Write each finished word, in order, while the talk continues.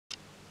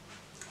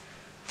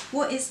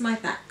What is my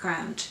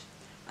background?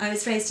 I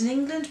was raised in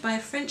England by a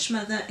French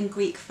mother and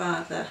Greek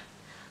father.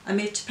 I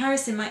moved to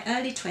Paris in my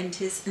early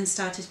 20s and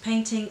started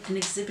painting and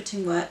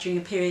exhibiting work during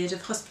a period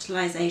of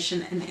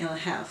hospitalisation and ill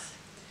health.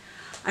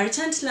 I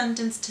returned to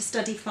London to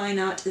study fine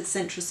art at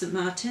Central St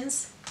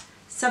Martin's.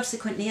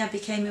 Subsequently, I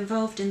became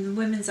involved in the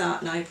Women's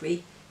Art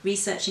Library,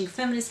 researching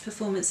feminist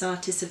performance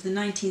artists of the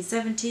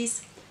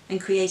 1970s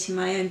and creating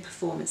my own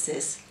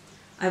performances.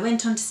 I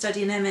went on to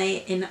study an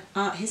MA in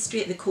art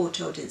history at the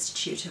Courtauld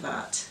Institute of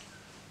Art.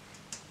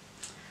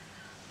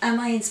 Am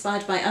I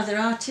inspired by other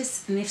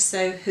artists, and if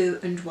so, who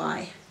and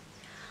why?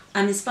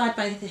 I'm inspired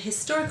by the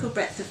historical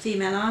breadth of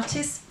female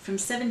artists, from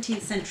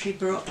 17th century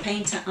Baroque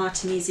painter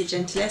Artemisia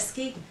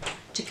Gentileschi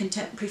to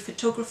contemporary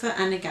photographer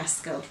Anna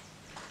Gaskell.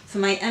 For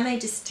my MA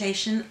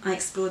dissertation, I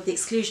explored the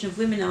exclusion of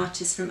women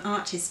artists from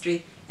art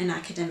history and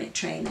academic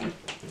training.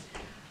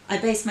 I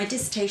based my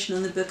dissertation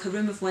on the book A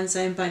Room of One's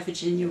Own by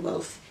Virginia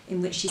Woolf,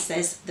 in which she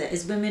says that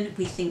as women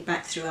we think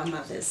back through our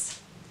mothers.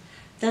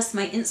 Thus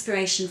my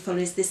inspiration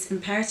follows this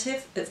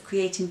imperative of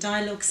creating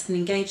dialogues and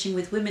engaging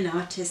with women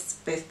artists,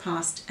 both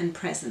past and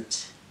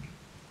present.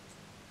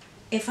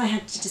 If I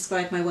had to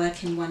describe my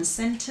work in one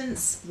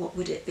sentence, what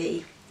would it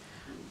be?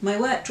 My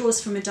work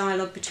draws from a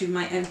dialogue between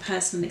my own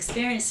personal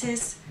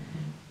experiences,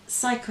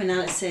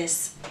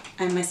 psychoanalysis,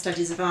 and my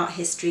studies of art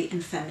history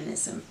and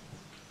feminism.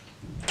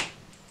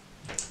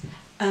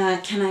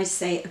 Can I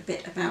say a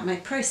bit about my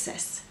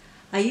process?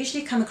 I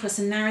usually come across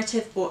a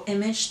narrative or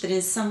image that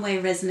in some way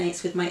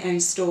resonates with my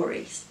own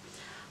stories.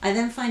 I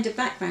then find a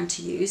background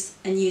to use,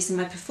 and using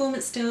my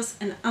performance stills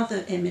and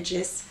other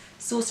images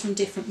sourced from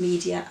different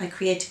media, I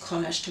create a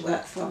collage to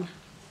work from.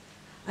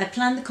 I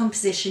plan the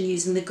composition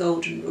using the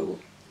golden rule.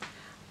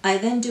 I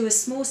then do a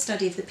small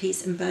study of the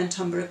piece in burnt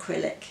umber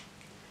acrylic.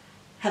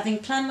 Having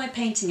planned my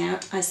painting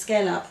out, I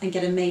scale up and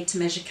get a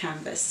made-to-measure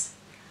canvas.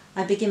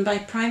 I begin by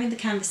priming the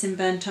canvas in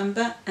burnt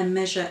umber and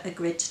measure a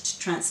grid to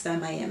transfer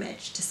my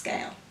image to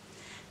scale.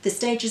 The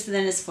stages are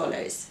then as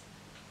follows: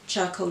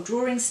 charcoal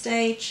drawing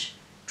stage,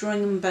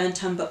 drawing in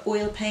burnt umber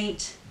oil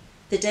paint,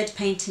 the dead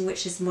painting,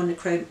 which is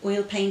monochrome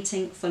oil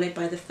painting, followed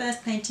by the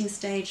first painting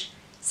stage,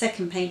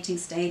 second painting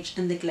stage,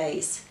 and the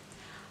glaze.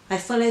 I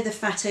follow the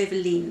fat over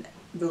lean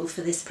rule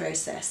for this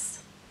process.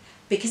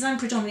 Because I'm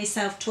predominantly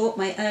self-taught,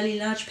 my early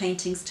large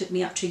paintings took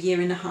me up to 1.5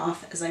 years,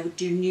 as I would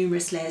do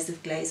numerous layers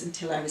of glaze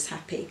until I was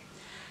happy.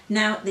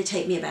 Now they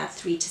take me about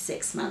 3 to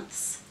 6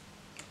 months.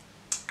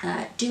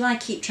 Do I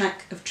keep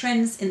track of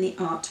trends in the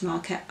art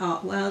market,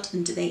 art world,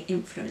 and do they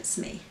influence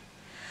me?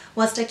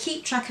 Whilst I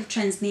keep track of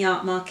trends in the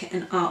art market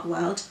and art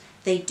world,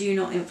 they do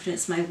not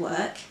influence my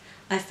work.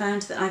 I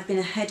found that I've been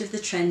ahead of the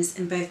trends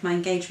in both my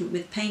engagement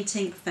with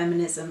painting,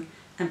 feminism,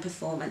 and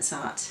performance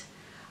art.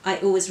 I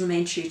always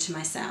remain true to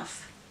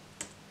myself.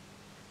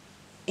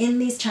 In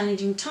these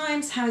challenging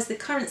times, how has the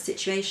current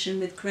situation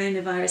with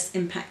coronavirus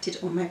impacted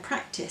on my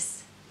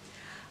practice?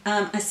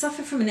 I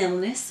suffer from an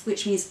illness,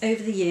 which means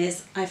over the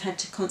years I've had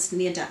to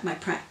constantly adapt my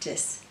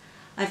practice.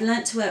 I've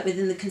learnt to work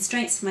within the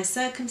constraints of my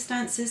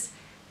circumstances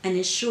and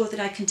ensure that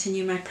I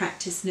continue my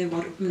practice no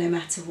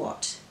matter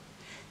what.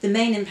 The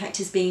main impact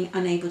is being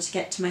unable to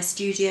get to my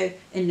studio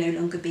and no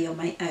longer be on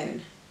my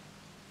own.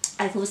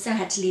 I've also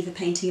had to leave a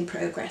painting in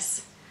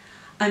progress.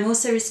 I'm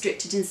also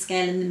restricted in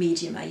scale in the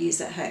medium I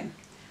use at home.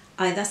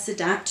 I thus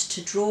adapt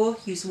to draw,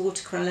 use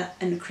watercolour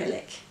and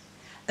acrylic.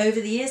 Over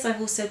the years I've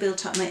also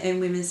built up my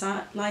own women's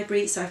art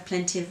library, so I have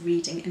plenty of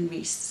reading and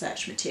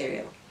research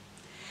material.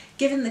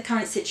 Given the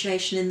current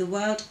situation in the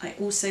world, I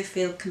also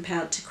feel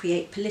compelled to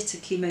create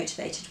politically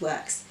motivated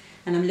works,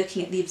 and I'm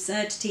looking at the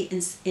absurdity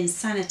and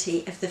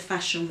insanity of the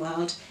fashion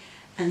world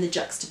and the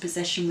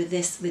juxtaposition with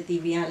this with the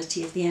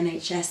reality of the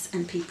NHS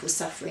and people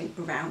suffering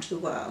around the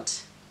world.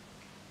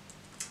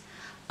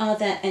 Are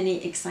there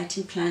any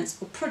exciting plans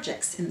or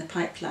projects in the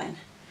pipeline?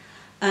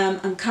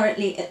 I'm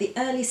currently at the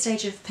early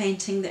stage of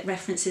painting that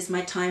references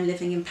my time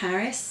living in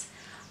Paris.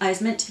 I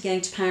was meant to be going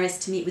to Paris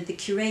to meet with the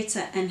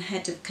curator and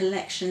head of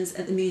collections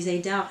at the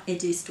Musée d'Art et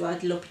d'Histoire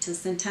de l'Hôpital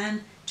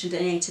Sainte-Anne to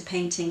donate a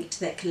painting to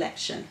their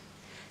collection.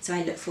 So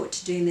I look forward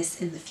to doing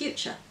this in the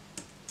future.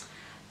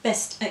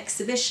 Best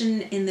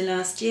exhibition in the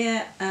last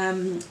year,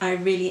 I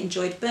really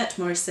enjoyed Berthe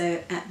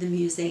Morisot at the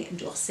Musée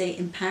d'Orsay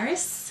in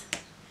Paris.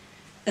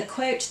 A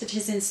quote that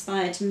has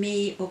inspired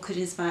me or could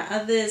inspire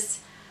others.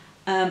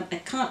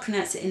 I can't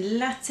pronounce it in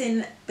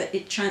Latin, but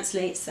it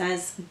translates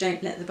as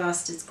 "Don't let the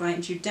bastards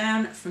grind you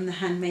down" from The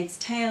Handmaid's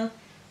Tale,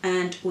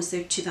 and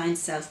also "To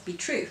thyself be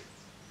true."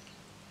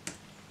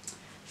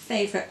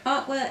 Favourite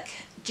artwork?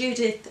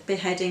 Judith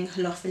beheading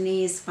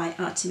Holofernes by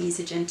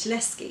Artemisia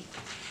Gentileschi.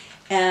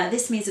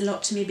 This means a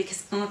lot to me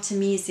because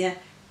Artemisia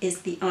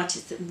is the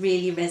artist that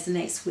really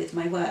resonates with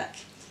my work.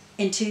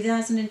 In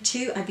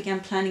 2002 I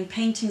began planning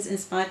paintings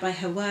inspired by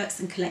her works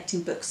and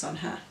collecting books on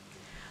her.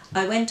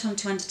 I went on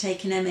to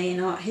undertake an MA in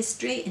art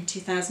history in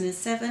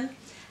 2007,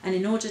 and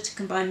in order to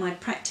combine my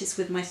practice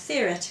with my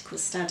theoretical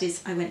studies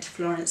I went to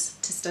Florence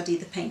to study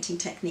the painting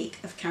technique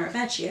of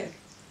Caravaggio.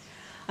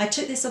 I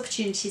took this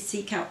opportunity to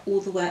seek out all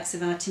the works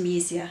of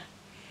Artemisia.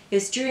 It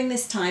was during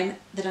this time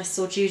that I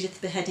saw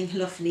Judith beheading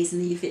Holofernes in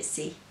the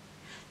Uffizi.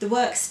 The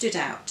work stood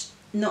out,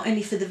 not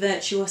only for the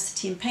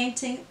virtuosity in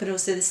painting, but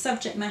also the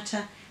subject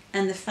matter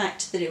and the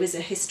fact that it was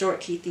a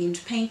historically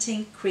themed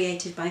painting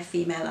created by a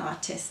female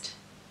artist.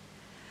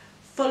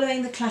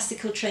 Following the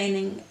classical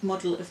training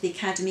model of the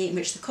Academy, in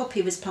which the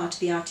copy was part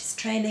of the artist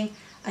training,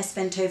 I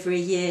spent over a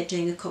year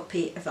doing a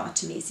copy of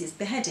Artemisia's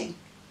beheading.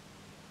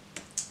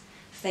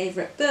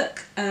 Favourite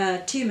book?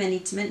 Too many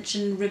to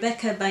mention.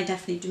 Rebecca by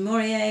Daphne du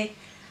Maurier,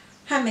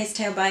 Handmaid's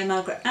Tale by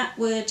Margaret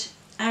Atwood,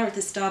 Hour of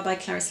the Star by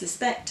Clarice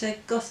Lispector,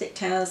 Gothic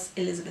Tales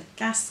Elizabeth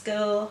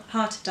Gaskell,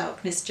 Heart of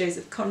Darkness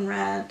Joseph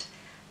Conrad,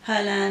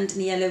 Herland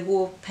and the Yellow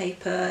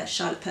Wallpaper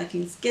Charlotte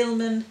Perkins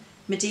Gilman,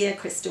 Medea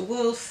Crystal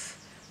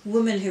Wolfe,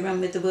 Woman Who Ran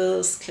with the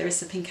Wolves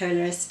Clarissa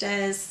Pinkola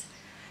Estes,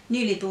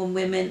 Newly Born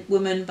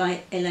Woman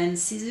by Hélène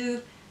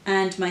Cizou,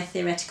 and my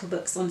theoretical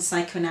books on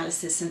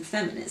psychoanalysis and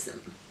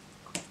feminism.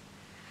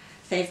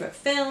 Favourite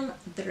film?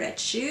 The Red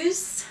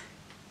Shoes.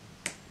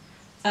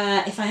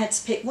 If I had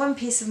to pick one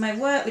piece of my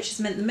work which has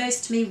meant the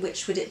most to me,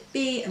 which would it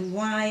be and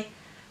why?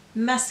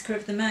 Massacre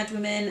of the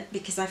Madwomen,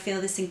 because I feel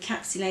this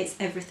encapsulates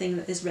everything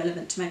that is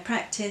relevant to my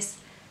practice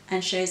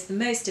and shows the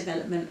most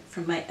development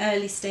from my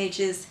early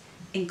stages,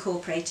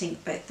 incorporating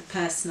both the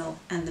personal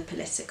and the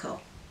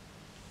political.